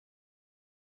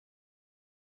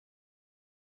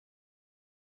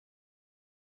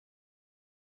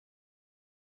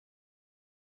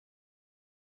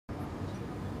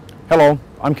Hello,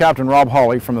 I'm Captain Rob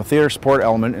Hawley from the Theatre Support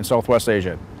Element in Southwest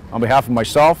Asia. On behalf of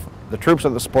myself, the troops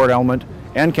at the Support Element,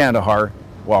 and Kandahar,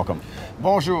 welcome.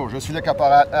 Bonjour, je suis le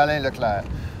caporal Alain Leclerc.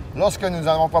 Lorsque nous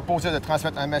avons proposé de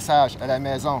transmettre un message à la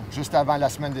maison juste avant la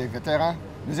semaine des vétérans,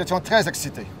 nous étions très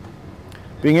excités.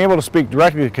 Being able to speak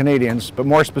directly to Canadians, but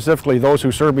more specifically those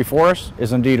who served before us,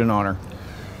 is indeed an honor.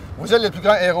 Vous êtes les plus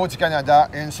grands héros du Canada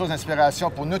et une source d'inspiration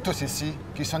pour nous tous ici,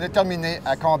 qui sont déterminés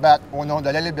à combattre au nom de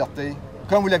la liberté,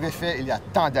 comme vous l'avez fait il y a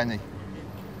tant d'années.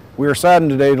 We are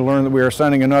saddened today to learn that we are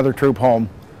sending another troop home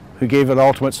who gave the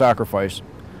ultimate sacrifice.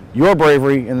 Your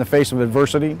bravery in the face of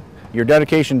adversity, your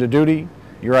dedication to duty,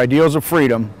 your ideals of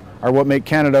freedom are what make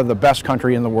Canada the best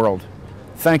country in the world.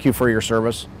 Thank you for your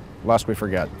service, lest we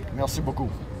forget. Merci beaucoup.